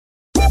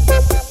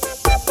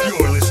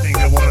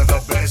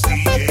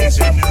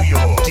DJs in New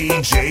York.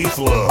 DJ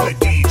Flow, the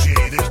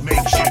DJ that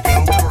makes you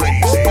go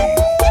crazy.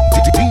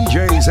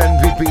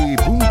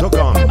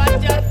 DJsNVP.com.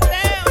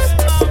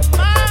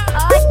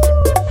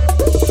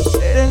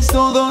 Eres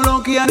todo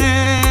lo que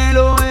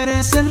anhelo,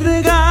 eres el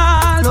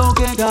regalo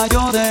que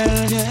cayó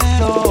del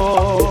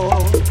cielo.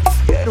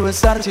 Quiero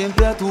estar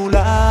siempre a tu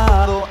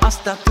lado,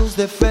 hasta tus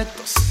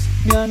defectos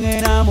me han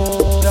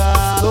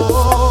enamorado.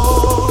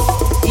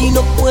 Y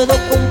no puedo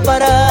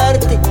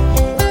compararte,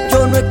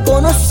 yo no he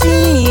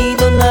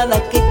conocido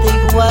nada que te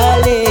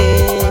iguale.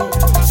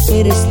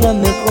 Eres la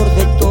mejor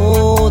de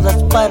todas,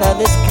 para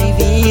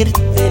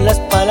describirte las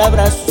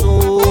palabras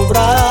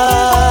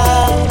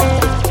sobran.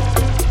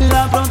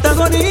 La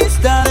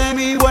protagonista de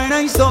mi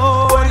buena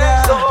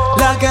historia,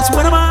 la que es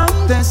buena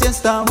amante si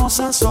estamos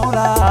a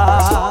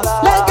solas,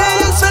 la que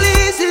es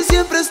feliz y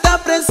siempre está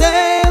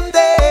presente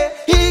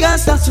y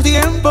gasta su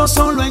tiempo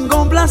solo en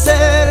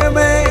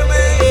complacerme.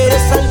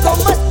 Eres algo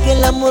más que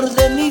el amor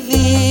de mi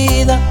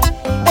vida,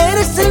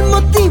 eres el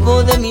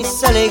motivo de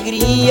mis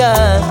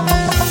alegrías.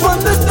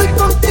 Cuando estoy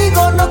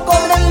contigo no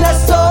corren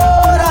las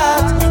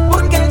horas,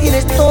 porque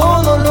tienes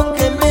todo lo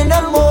que me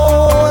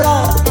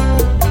enamora.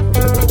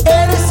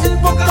 Eres en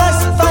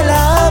pocas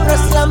palabras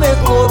la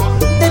mejor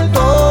de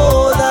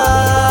todas.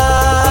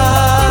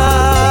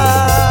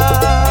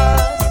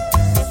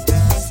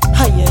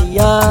 Ay, ay,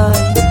 ay.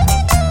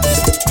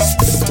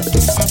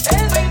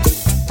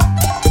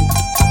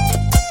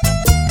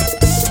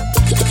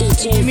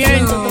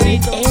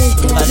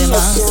 Vale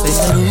más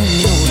perder un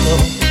minuto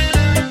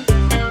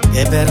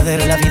que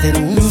perder la vida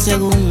en un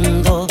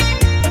segundo.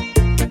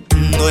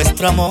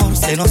 Nuestro amor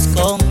se nos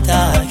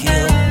contagió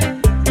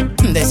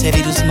de ese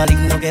virus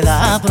maligno que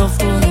da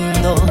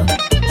profundo.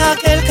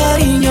 Aquel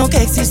cariño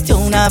que existió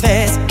una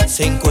vez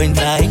se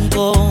encuentra en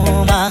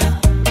coma.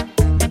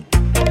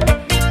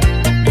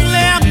 Le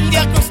han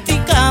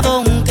diagnosticado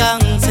un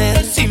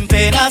cáncer sin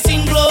pena,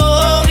 sin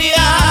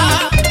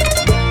gloria.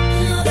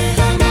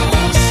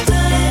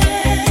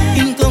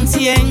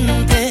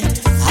 Inconsciente,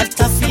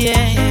 alta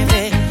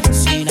fiebre,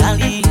 sin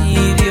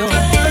alivio.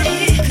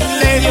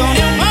 Le dio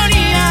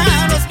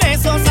neumonía, los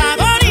besos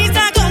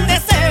agoniza con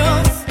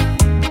deseos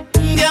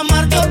de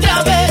amarte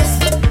otra vez.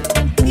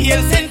 Y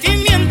el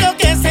sentimiento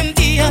que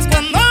sentías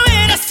cuando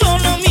eras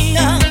solo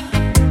mía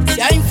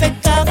se ha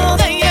infectado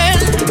de hiel.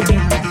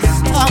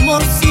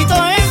 Amorcito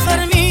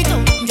enfermito,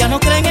 ya no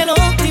cree en el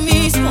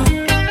optimismo,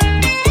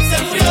 se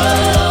murió.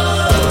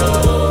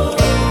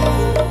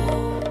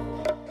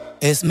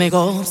 Es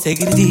mejor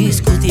seguir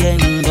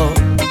discutiendo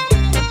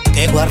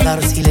que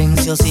guardar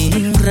silencio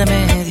sin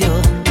remedio.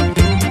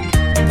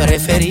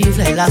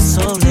 Preferible la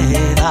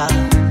soledad,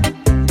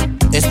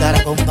 estar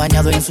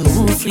acompañado en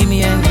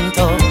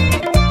sufrimiento.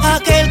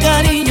 Aquel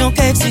cariño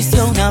que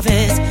existió una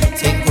vez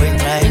se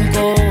encuentra en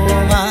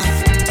coma.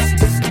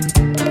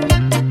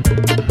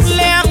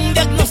 Le han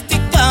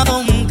diagnosticado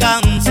un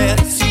cáncer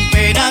sin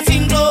pena,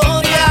 sin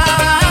gloria.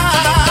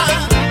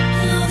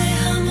 Lo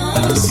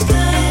dejamos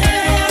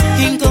caer.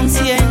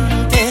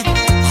 Inconsciente,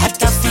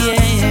 alta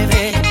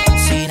fiebre,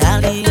 sin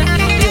alivio.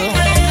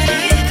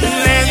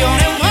 Le dio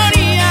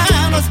neumonía,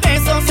 los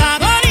besos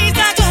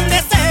agoniza con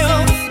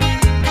deseos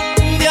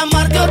de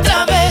amarte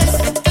otra vez.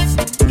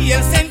 Y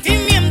el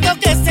sentimiento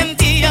que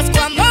sentías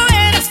cuando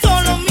eras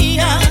solo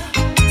mía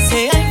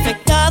se ha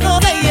infectado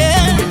de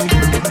hiel.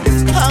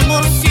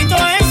 Amorcito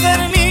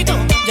enfermito,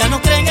 ya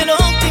no cree en el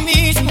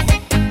optimismo,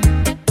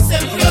 se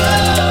murió.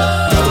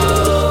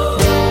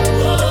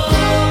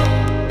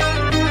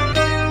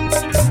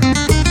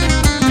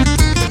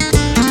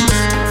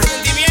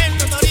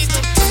 Sentimiento, Torito.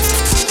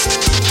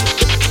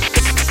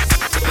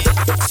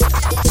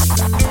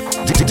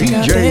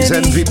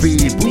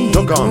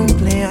 DJsNVP.com.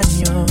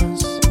 Cumpleaños,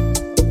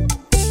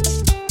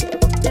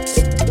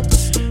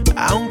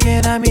 aunque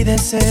era mi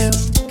deseo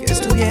que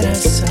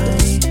estuvieras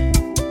ahí.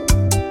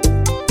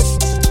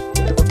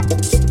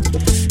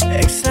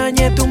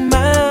 Extrañé tu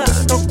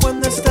mano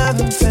cuando estaba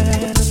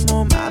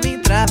enfermo. Mami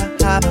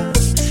trabajaba,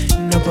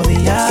 no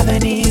podía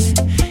venir,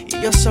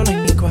 y yo solo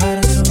en mi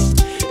cuarto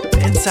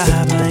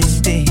pensaba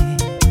en ti.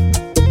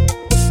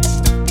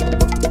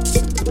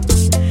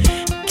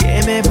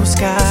 Que me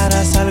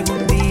buscaras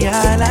algún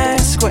día a la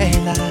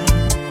escuela.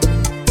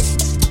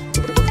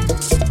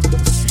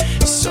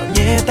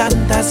 Soñé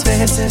tantas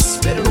veces,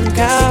 pero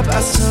nunca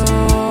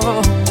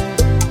pasó.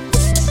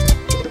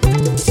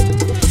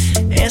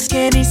 Es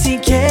que ni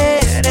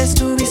siquiera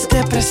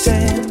estuviste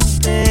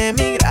presente en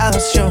mi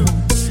graduación.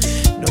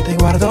 No te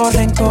guardo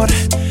rencor,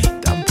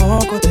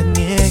 tampoco te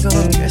niego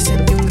que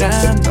sentí un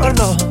gran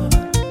dolor.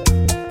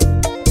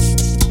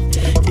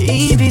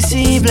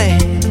 Invisible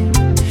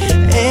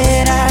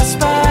eras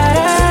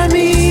para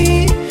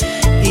mí,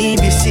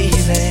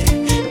 invisible.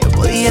 No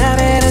podía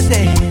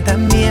verte,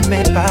 también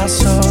me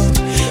pasó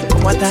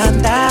como a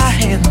tanta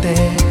gente.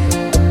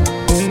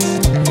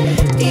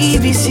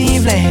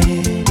 Invisible,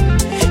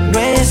 no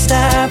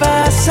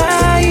estabas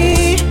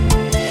ahí.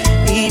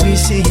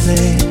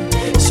 Invisible,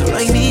 solo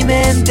en mi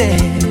mente,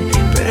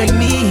 pero en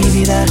mi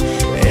vida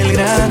el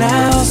gran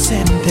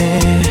ausente.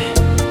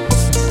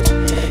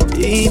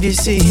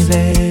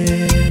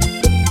 invisible.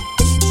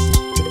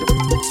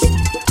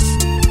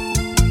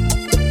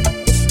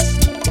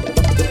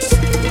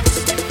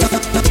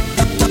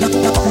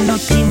 No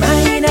te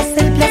imaginas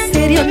el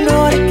placer y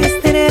honor que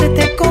es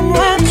tenerte como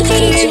a mí.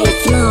 DJ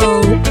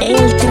Flow,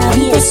 el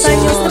travieso.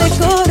 Años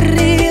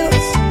recorridos,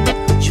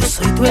 yo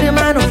soy tu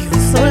hermano y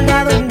un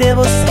soldado en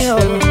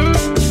devoción.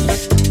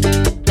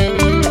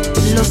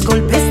 Los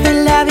golpes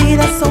de la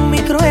vida son muy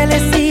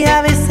crueles y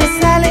a veces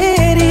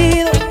sale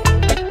herido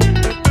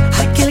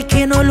aquel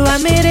que no lo ha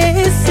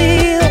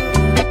merecido.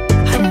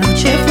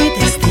 Anoche fui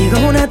testigo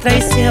de una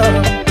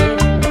traición.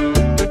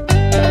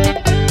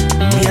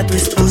 Vi a tu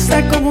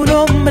esposa como un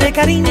hombre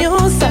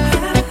cariñosa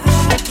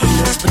y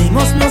los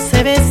primos no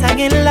se besan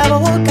en la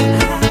boca.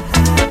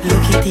 Lo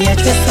que te ha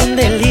hecho es un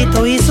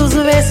delito y sus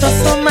besos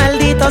son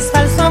malditos,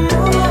 falso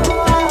amor.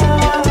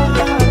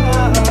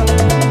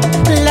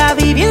 La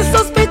vi bien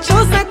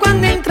sospechosa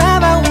cuando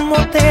entraba a un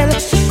motel,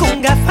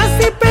 con gafas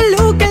y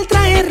peluca, el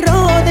traje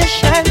rojo de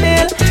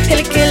Chanel.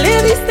 El que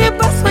le diste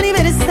para su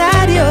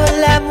aniversario,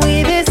 la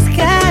muy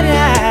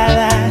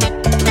descarada.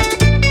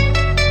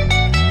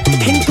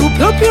 En tu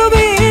propio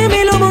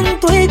BM lo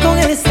montó y con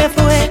él se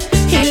fue.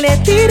 Y le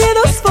tiré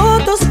 2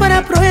 fotos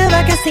para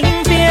prueba que es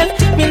infiel.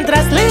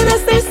 Mientras le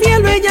das del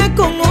cielo, ella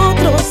con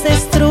otros se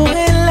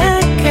estruje en la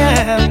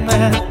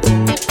cama.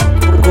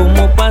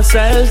 ¿Cómo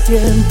pasa el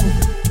tiempo?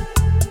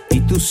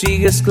 Y tú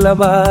sigues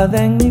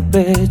clavada en mi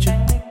pecho.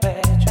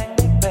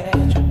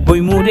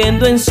 Voy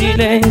muriendo en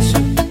silencio,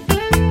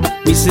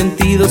 mis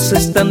sentidos se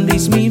están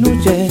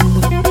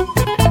disminuyendo.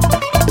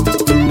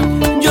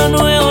 Yo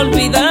no he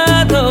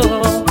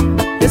olvidado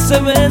ese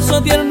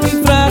beso tierno y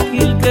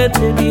frágil que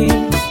te di.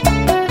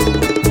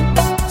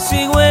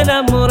 Sigo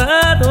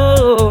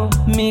enamorado,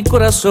 mi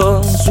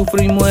corazón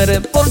sufre y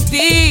muere por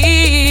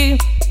ti,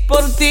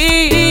 por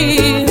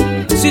ti.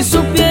 Si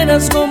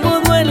supieras cómo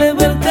duele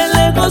verte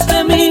lejos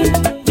de mí,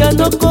 ya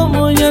no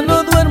como, ya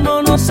no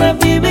duermo, no sé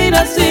vivir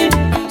así.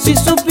 Si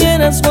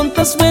supieras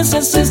cuántas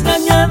veces he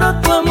extrañado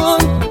tu amor,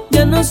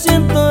 ya no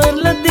siento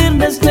el latir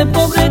de este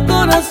pobre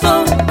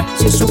corazón.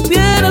 Si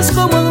supieras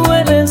cómo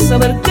duele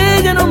saber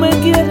que ya no me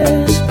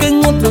quieres, que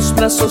en otros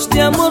brazos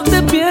de amor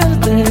te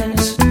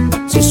pierdes.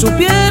 Si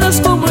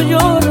supieras cómo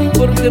lloro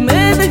porque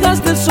me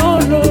dejaste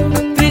solo,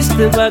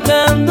 triste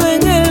vagando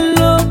en el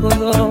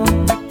lodo.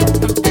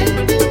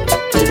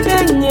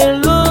 En el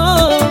lodo.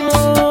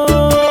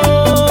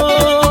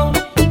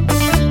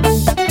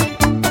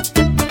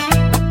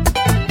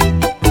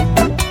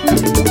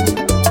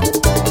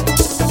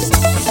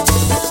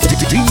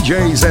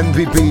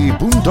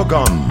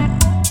 DJsMVP.com.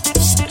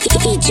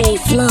 DJ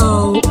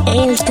Flow,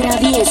 el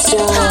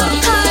travieso.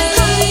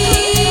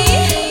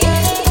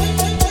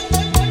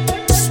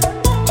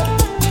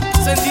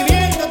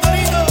 Sentimiento,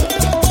 Torito.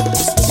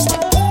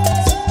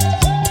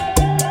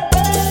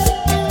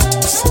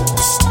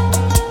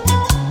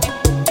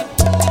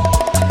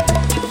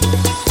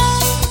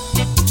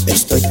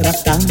 Estoy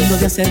tratando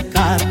de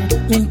acercarme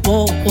un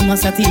poco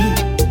más a ti,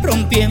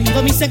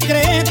 rompiendo mi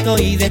secreto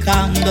y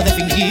dejando de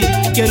fingir.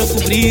 Quiero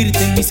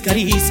cubrirte en mis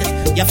caricias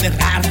y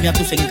aferrarme a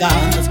tus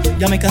encantos.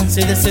 Ya me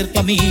cansé de ser tu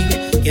amigo,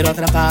 quiero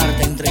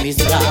atraparte entre mis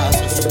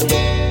brazos.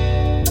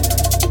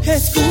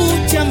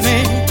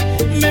 Escúchame,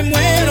 me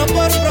muero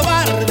por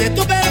probar de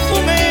tu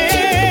perfume.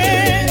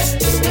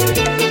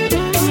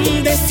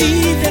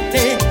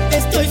 Decídete,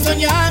 estoy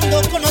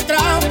soñando con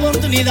otra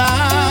oportunidad.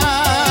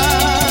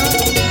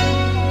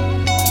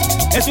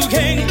 Es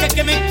urgente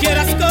que me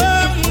quieras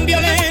con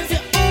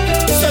violencia.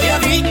 Soy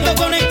adicto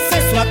con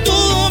exceso a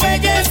tu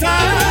belleza.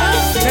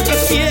 Te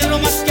prefiero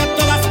más que a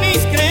todas mis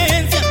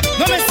creencias.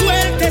 No me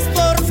sueltes,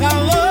 por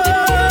favor.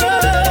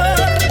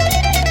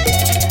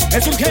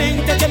 Es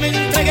urgente que me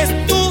entregues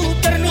tu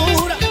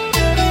ternura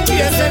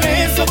y ese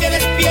beso que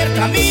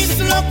despierta mis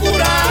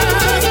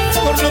locuras.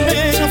 Por lo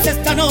menos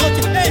esta noche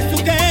es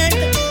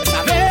urgente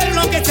saber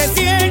lo que se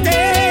siente,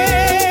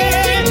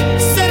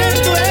 ser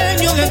el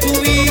dueño de tu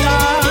vida.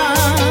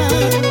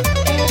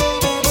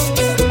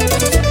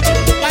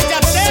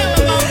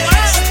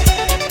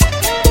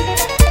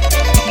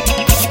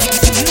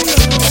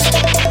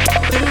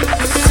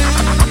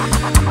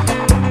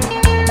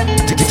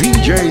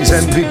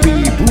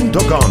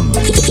 DJsMVP.com.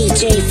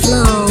 DJ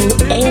Flow,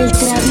 el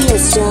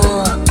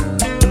travieso.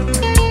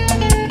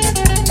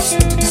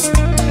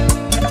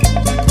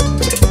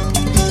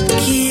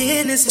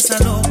 ¿Quién es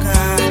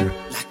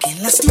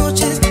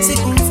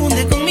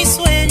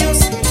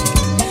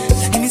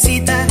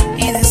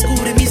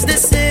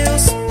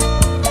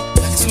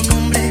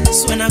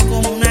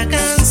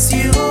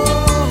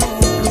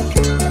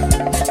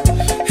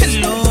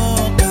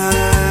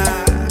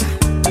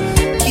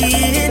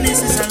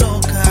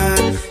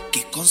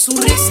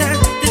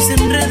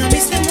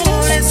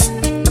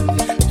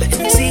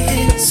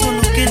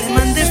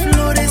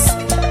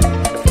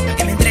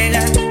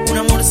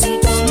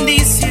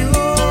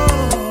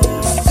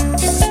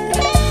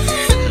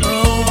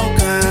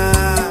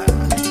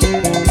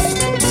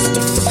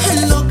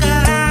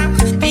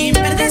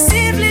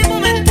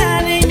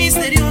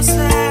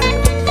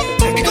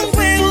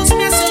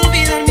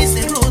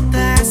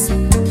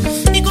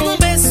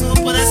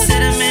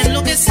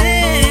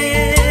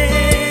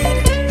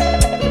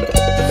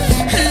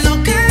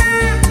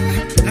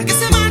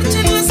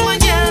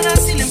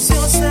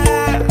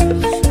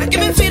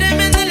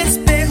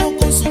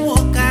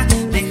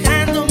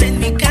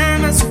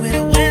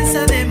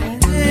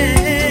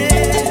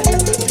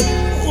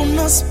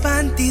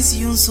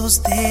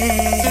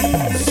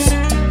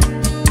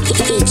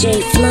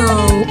DJ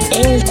Flow,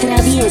 el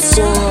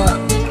travieso.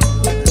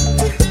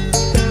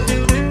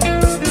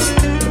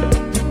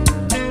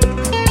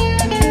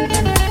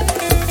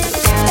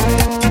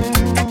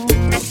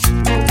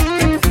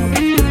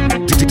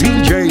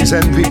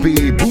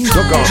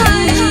 DJsMVP.com.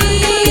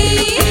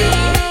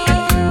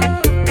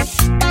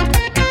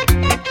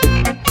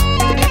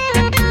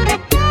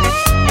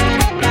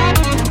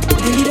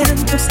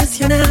 Delirante,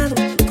 obsesionado,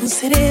 con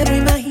cerebro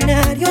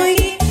imaginario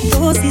y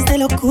dosis de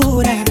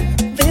locura.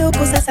 Veo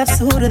cosas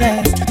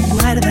absurdas.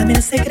 Guárdame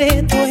el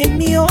secreto, en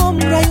mi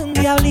hombro hay un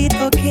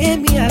diablito que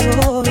me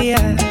agobia.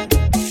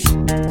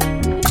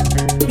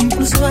 Me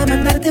impulso a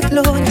mandarte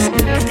flores,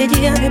 que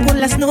te llame por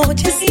las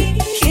noches y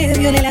que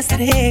viole las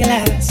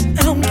reglas,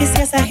 aunque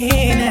seas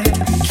ajena.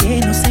 Que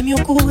no se me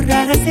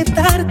ocurra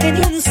aceptarte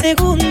ni un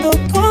segundo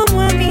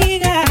como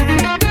amiga.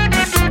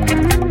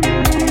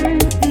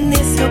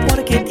 Necio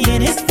porque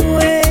tienes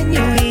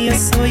dueño y yo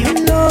soy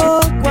un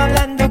loco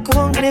hablando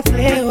con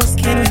reflejos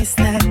que no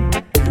están.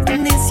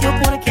 Necio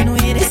porque no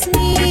eres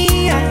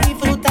mía y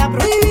fruta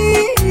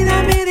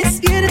prohibida me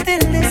despierta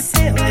el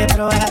deseo de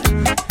probar.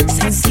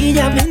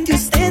 Sencillamente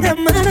usted,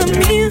 amada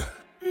mía,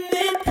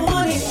 me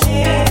pone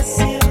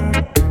necio.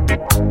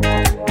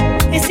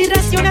 Es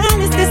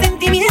irracional este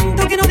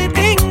sentimiento que no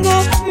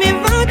detengo, me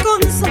va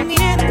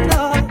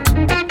consumiendo.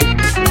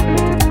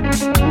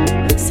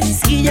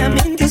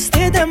 Sencillamente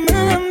usted,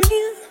 amada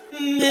mía,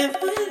 me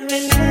vuelve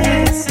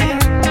necio.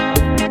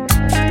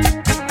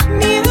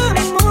 Mi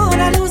amor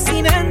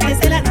alucinante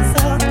se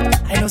lanzó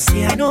al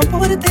océano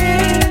por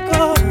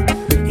dentro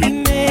y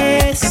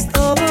me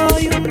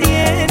estoy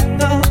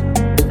hundiendo.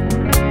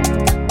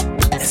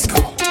 Let's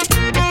go.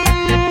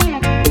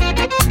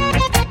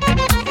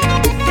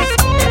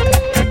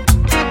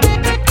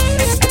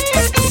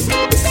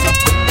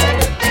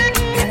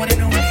 You wanna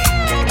know me?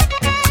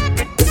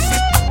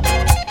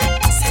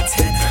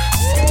 Santana.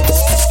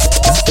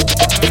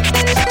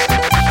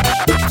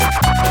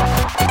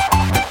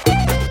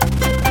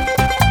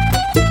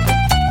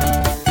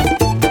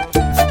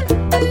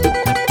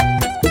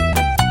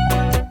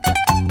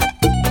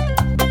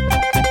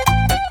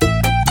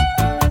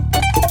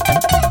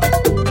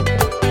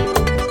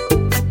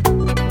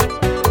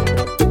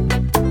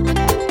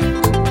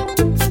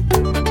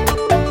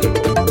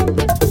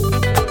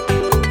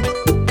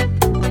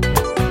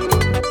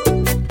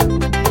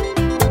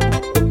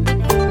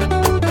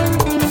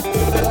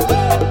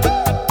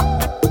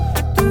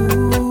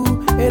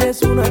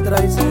 Eres una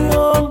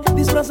traición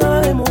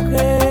disfrazada de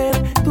mujer,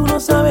 tú no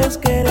sabes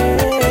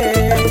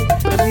querer.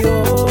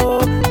 Yo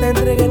te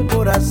entregué el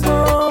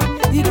corazón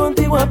y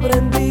contigo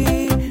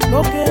aprendí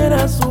lo que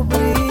era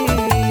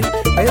sufrir.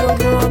 Pero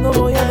yo no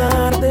voy a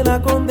darte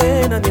la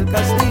condena ni el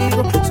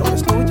castigo, solo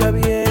escucha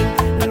bien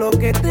lo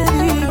que te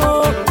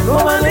digo.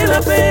 No vale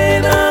la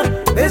pena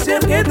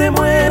desear que te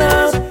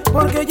mueras,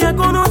 porque ya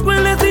conozco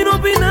el destino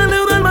final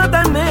de una alma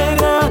tan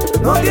negra.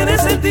 No tiene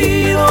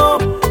sentido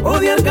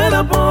odiar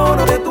cada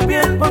poro de tu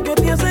piel, porque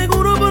te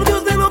aseguro, por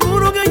Dios te lo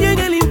juro, que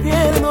llegue el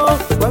infierno.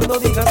 Cuando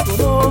digas tu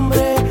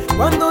nombre,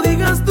 cuando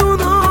digas tu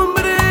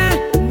nombre,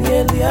 ni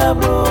el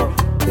diablo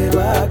te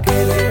va a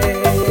querer.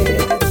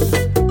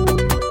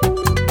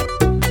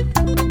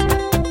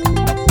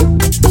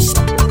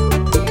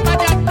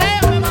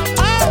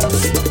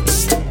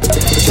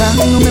 Ya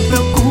no me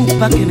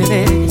preocupa que me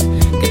dejes,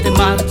 que te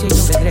marches y no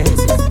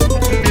regreses,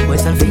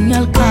 pues al fin y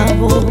al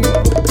cabo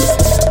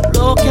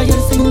lo que ayer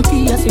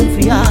sentías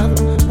enfriado,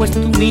 pues tú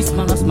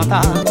misma lo has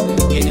matado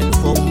y en el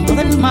fondo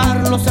del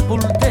mar lo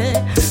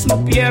sepulté.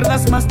 No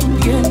pierdas más tu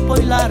tiempo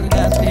y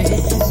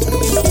lárgate.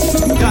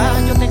 Ya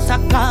yo te he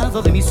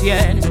sacado de mis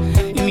sienes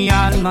y mi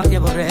alma te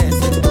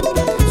aborrece.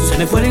 Se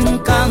me fue el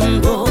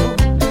encanto,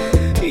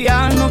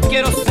 ya no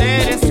quiero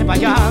ser ese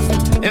payaso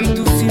en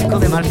tu circo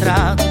de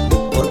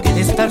maltrato, porque de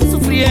estar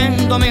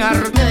sufriendo me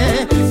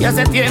harté y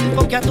hace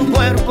tiempo que a tu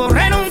cuerpo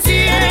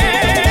renuncié.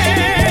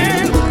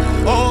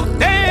 O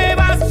te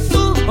vas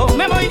tú o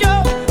me voy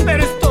yo,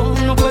 pero esto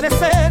no puede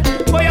ser.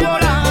 Voy a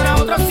volar a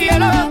otro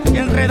cielo y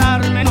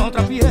enredarme en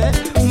otra piel.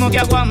 No te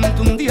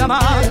aguanto un día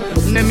más,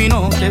 de mí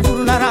no te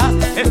burlarás.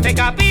 Este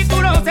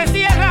capítulo se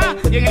cierra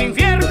y en el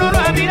infierno lo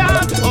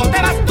abrirás. O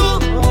te vas tú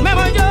o me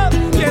voy yo,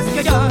 y es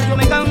que ya yo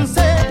me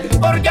cansé,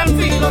 porque al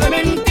filo de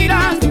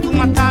mentiras tú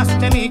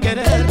mataste mi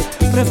querer.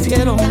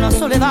 Prefiero la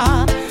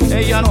soledad,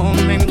 ella no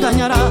me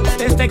engañará.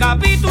 Este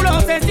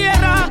capítulo se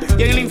cierra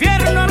y en el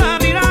infierno lo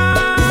abrirás.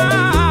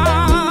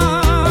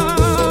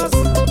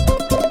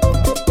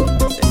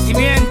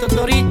 Sentimiento,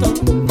 Torito.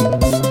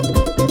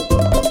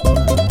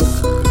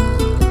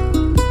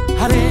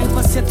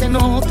 Arepa se te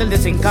nota el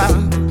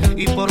desencanto,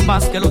 y por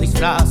más que lo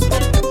disfrazo,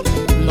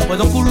 no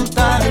puedo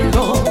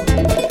ocultarlo.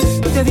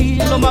 Te di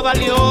lo más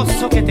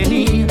valioso que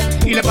tenía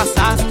y le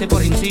pasaste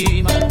por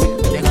encima,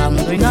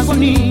 dejando en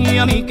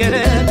agonía mi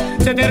querer.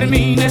 Se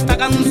termina esta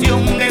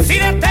canción,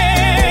 decídete.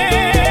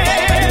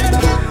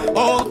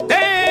 O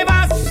te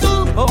vas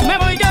tú o me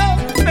voy yo,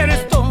 pero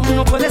esto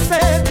no puede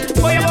ser.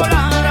 Voy a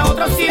volar a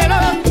otro cielo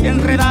y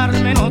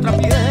enredarme en otra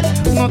piel.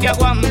 No te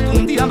aguanto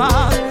un día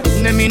más,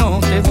 de mí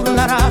no te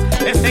burlarás.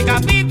 Este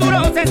capítulo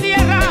se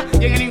cierra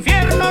y en el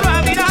infierno lo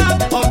abrirá.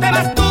 O te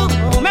vas tú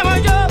o me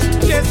voy yo,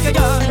 y es que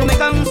ya yo me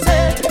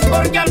cansé,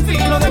 porque al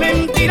filo de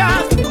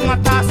mentiras tú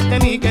mataste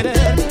mi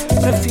querer.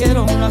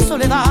 Prefiero la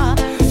soledad,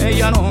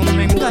 ella no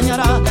me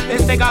engañará.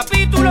 Este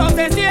capítulo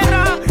se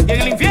cierra y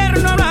en el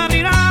infierno lo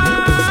abrirás.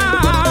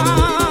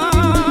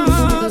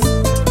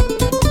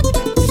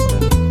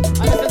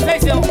 A la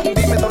sensación,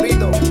 dime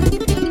Torito.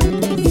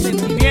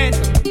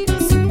 Sentimiento.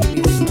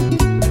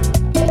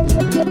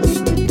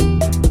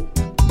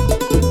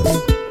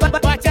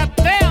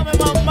 Bachateame,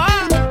 mamá.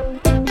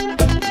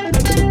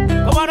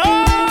 Como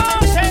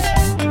anoche.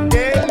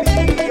 Qué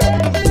lío.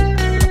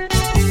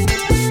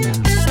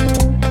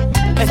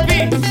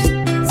 Speed,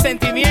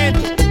 sentimiento.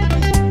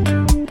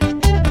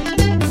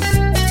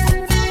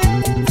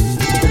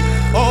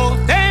 O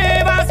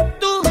te vas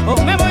tú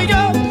o me voy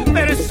yo,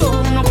 pero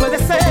eso no puede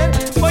ser.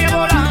 Voy a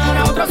volar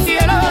a otro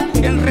cielo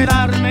y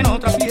enredarme en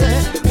otra piel.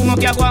 No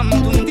te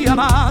aguanto un día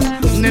más,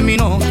 de mí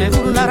no te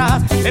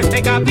burlarás.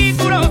 Este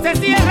capítulo se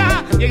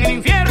cierra y en el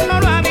infierno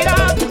lo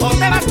abrirás. O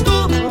te vas tú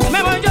o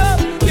me voy yo,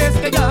 y es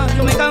que ya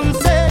yo me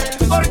cansé,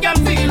 porque al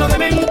filo de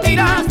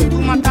mentiras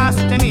tú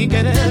mataste mi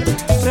querer.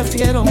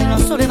 Prefiero una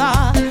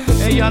soledad,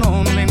 ella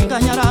no me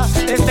engañará.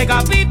 Este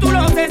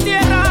capítulo se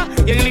cierra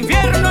y en el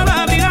infierno lo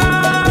abrirás.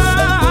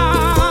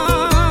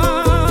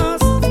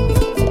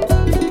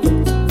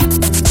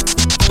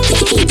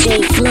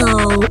 DJ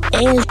Flow,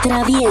 el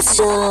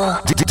travieso.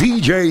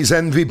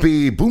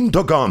 DJsNVP.com